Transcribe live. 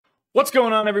What's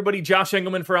going on, everybody? Josh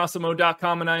Engelman for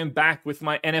Awesemo.com, and I am back with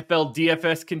my NFL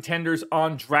DFS contenders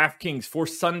on DraftKings for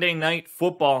Sunday Night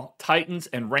Football, Titans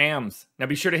and Rams. Now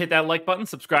be sure to hit that like button,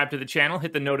 subscribe to the channel,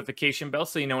 hit the notification bell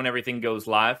so you know when everything goes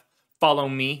live. Follow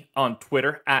me on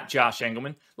Twitter at Josh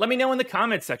Engelman. Let me know in the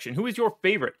comments section who is your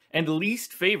favorite and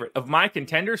least favorite of my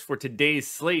contenders for today's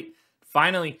slate.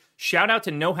 Finally, shout out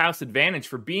to No House Advantage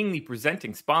for being the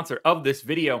presenting sponsor of this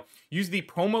video. Use the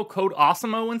promo code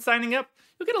AWESEMO when signing up.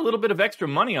 You'll get a little bit of extra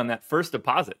money on that first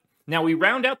deposit. Now, we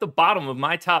round out the bottom of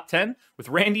my top 10 with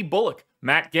Randy Bullock,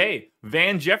 Matt Gay,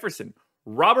 Van Jefferson,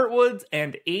 Robert Woods,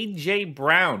 and A.J.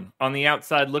 Brown on the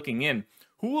outside looking in.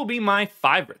 Who will be my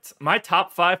favorites? My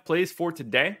top 5 plays for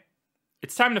today?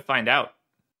 It's time to find out.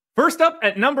 First up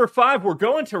at number 5, we're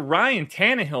going to Ryan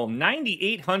Tannehill,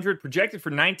 9,800, projected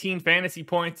for 19 fantasy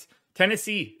points.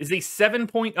 Tennessee is a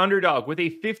 7-point underdog with a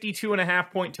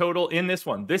 52.5-point total in this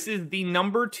one. This is the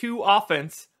number 2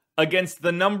 offense against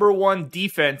the number 1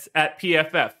 defense at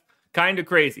PFF. Kind of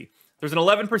crazy. There's an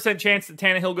 11% chance that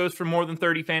Tannehill goes for more than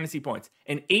 30 fantasy points.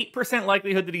 An 8%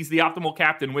 likelihood that he's the optimal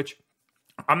captain, which,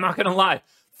 I'm not going to lie,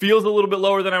 feels a little bit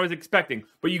lower than I was expecting.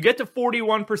 But you get to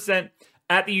 41%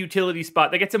 at the utility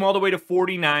spot. That gets him all the way to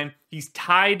 49. He's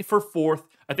tied for 4th.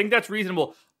 I think that's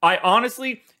reasonable.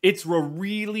 It's a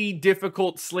really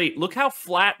difficult slate. Look how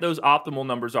flat those optimal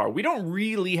numbers are. We don't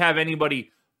really have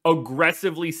anybody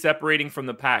aggressively separating from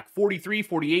the pack. 43,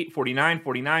 48, 49,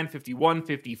 49, 51,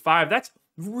 55. That's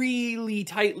really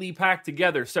tightly packed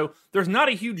together. So there's not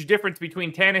a huge difference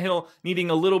between Tannehill needing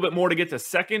a little bit more to get to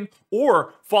 2nd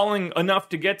or falling enough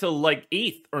to get to like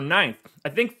 8th or 9th. I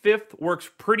think 5th works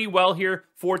pretty well here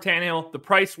for Tannehill. The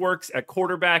price works at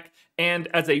quarterback, and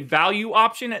as a value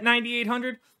option at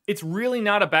 9,800, it's really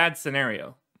not a bad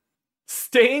scenario.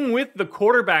 Staying with the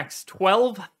quarterbacks,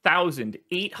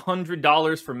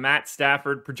 $12,800 for Matt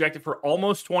Stafford, projected for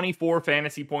almost 24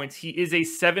 fantasy points. He is a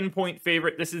 7-point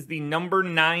favorite. This is the number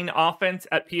 9 offense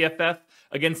at PFF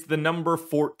against the number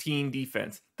 14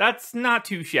 defense. That's not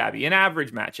too shabby, an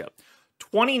average matchup.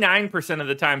 29% of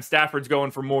the time, Stafford's going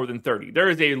for more than 30. There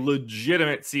is a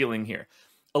legitimate ceiling here.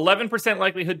 11%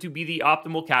 likelihood to be the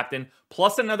optimal captain,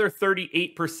 plus another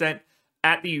 38%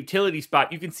 at the utility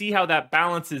spot. You can see how that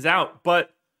balances out,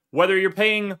 but whether you're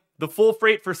paying the full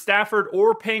freight for Stafford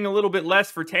or paying a little bit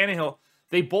less for Tannehill,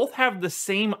 they both have the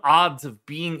same odds of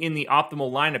being in the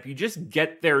optimal lineup. You just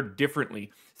get there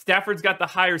differently. Stafford's got the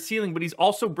higher ceiling, but he's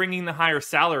also bringing the higher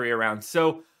salary around.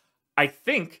 So I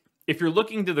think if you're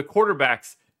looking to the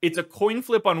quarterbacks, it's a coin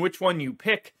flip on which one you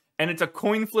pick, and it's a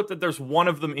coin flip that there's one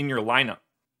of them in your lineup.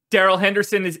 Darrell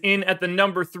Henderson is in at the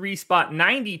number 3 spot,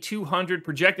 9,200,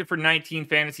 projected for 19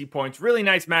 fantasy points. Really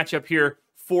nice matchup here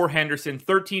for Henderson.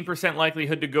 13%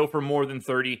 likelihood to go for more than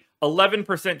 30.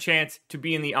 11% chance to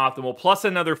be in the optimal, plus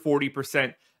another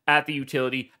 40% at the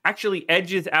utility. Actually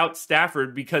edges out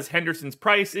Stafford because Henderson's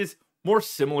price is more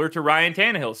similar to Ryan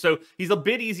Tannehill. So he's a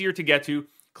bit easier to get to.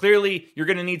 Clearly, you're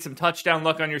going to need some touchdown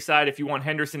luck on your side if you want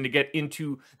Henderson to get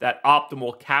into that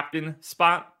optimal captain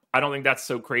spot. I don't think that's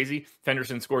so crazy. If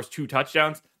Henderson scores 2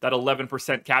 touchdowns, that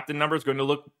 11% captain number is going to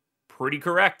look pretty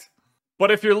correct. But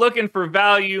if you're looking for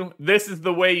value, this is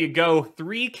the way you go.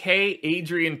 3K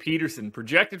Adrian Peterson,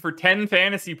 projected for 10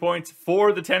 fantasy points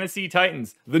for the Tennessee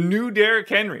Titans. The new Derrick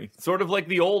Henry, sort of like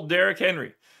the old Derrick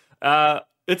Henry.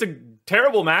 It's a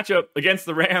terrible matchup against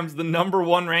the Rams, the number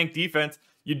 1 ranked defense.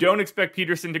 You don't expect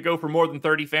Peterson to go for more than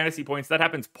 30 fantasy points. That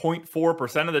happens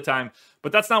 0.4% of the time.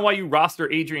 But that's not why you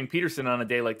roster Adrian Peterson on a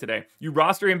day like today. You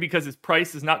roster him because his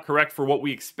price is not correct for what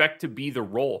we expect to be the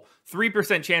role.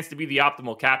 3% chance to be the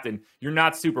optimal captain. You're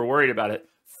not super worried about it.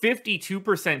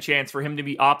 52% chance for him to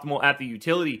be optimal at the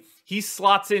utility. He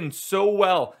slots in so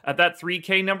well at that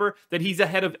 3K number that he's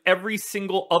ahead of every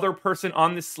single other person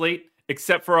on this slate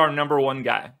except for our number 1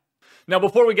 guy. Now,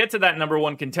 before we get to that number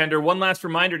 1 contender, one last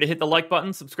reminder to hit the like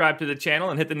button, subscribe to the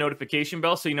channel, and hit the notification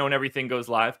bell so you know when everything goes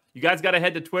live. You guys got to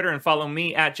head to Twitter and follow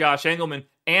me at Josh Engelman,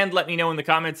 and let me know in the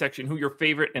comment section who your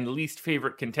favorite and least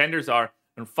favorite contenders are.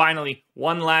 And finally,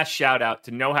 one last shout out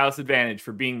to No House Advantage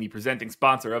for being the presenting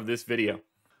sponsor of this video.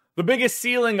 The biggest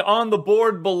ceiling on the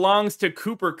board belongs to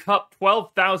Cooper Kupp,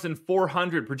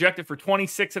 12,400, projected for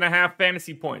 26.5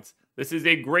 fantasy points. This is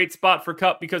a great spot for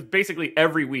Kupp because basically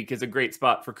every week is a great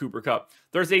spot for Cooper Kupp.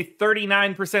 There's a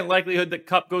 39% likelihood that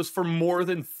Kupp goes for more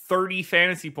than 30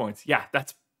 fantasy points. Yeah,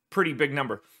 that's a pretty big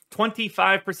number.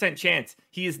 25% chance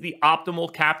he is the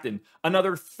optimal captain.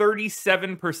 Another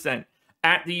 37%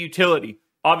 at the utility.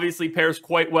 Obviously pairs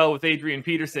quite well with Adrian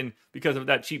Peterson because of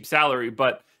that cheap salary,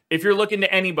 but if you're looking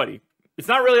to anybody, it's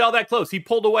not really all that close. He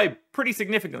pulled away pretty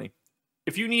significantly.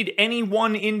 If you need any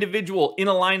one individual in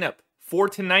a lineup for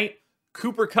tonight,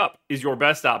 Cooper Kupp is your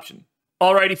best option.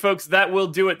 Alrighty, folks, that will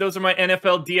do it. Those are my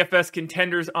NFL DFS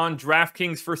contenders on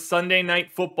DraftKings for Sunday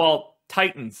Night Football,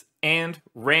 Titans and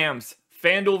Rams.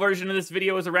 FanDuel version of this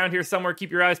video is around here somewhere.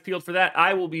 Keep your eyes peeled for that.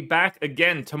 I will be back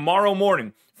again tomorrow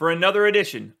morning for another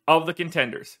edition of the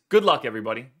Contenders. Good luck,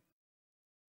 everybody.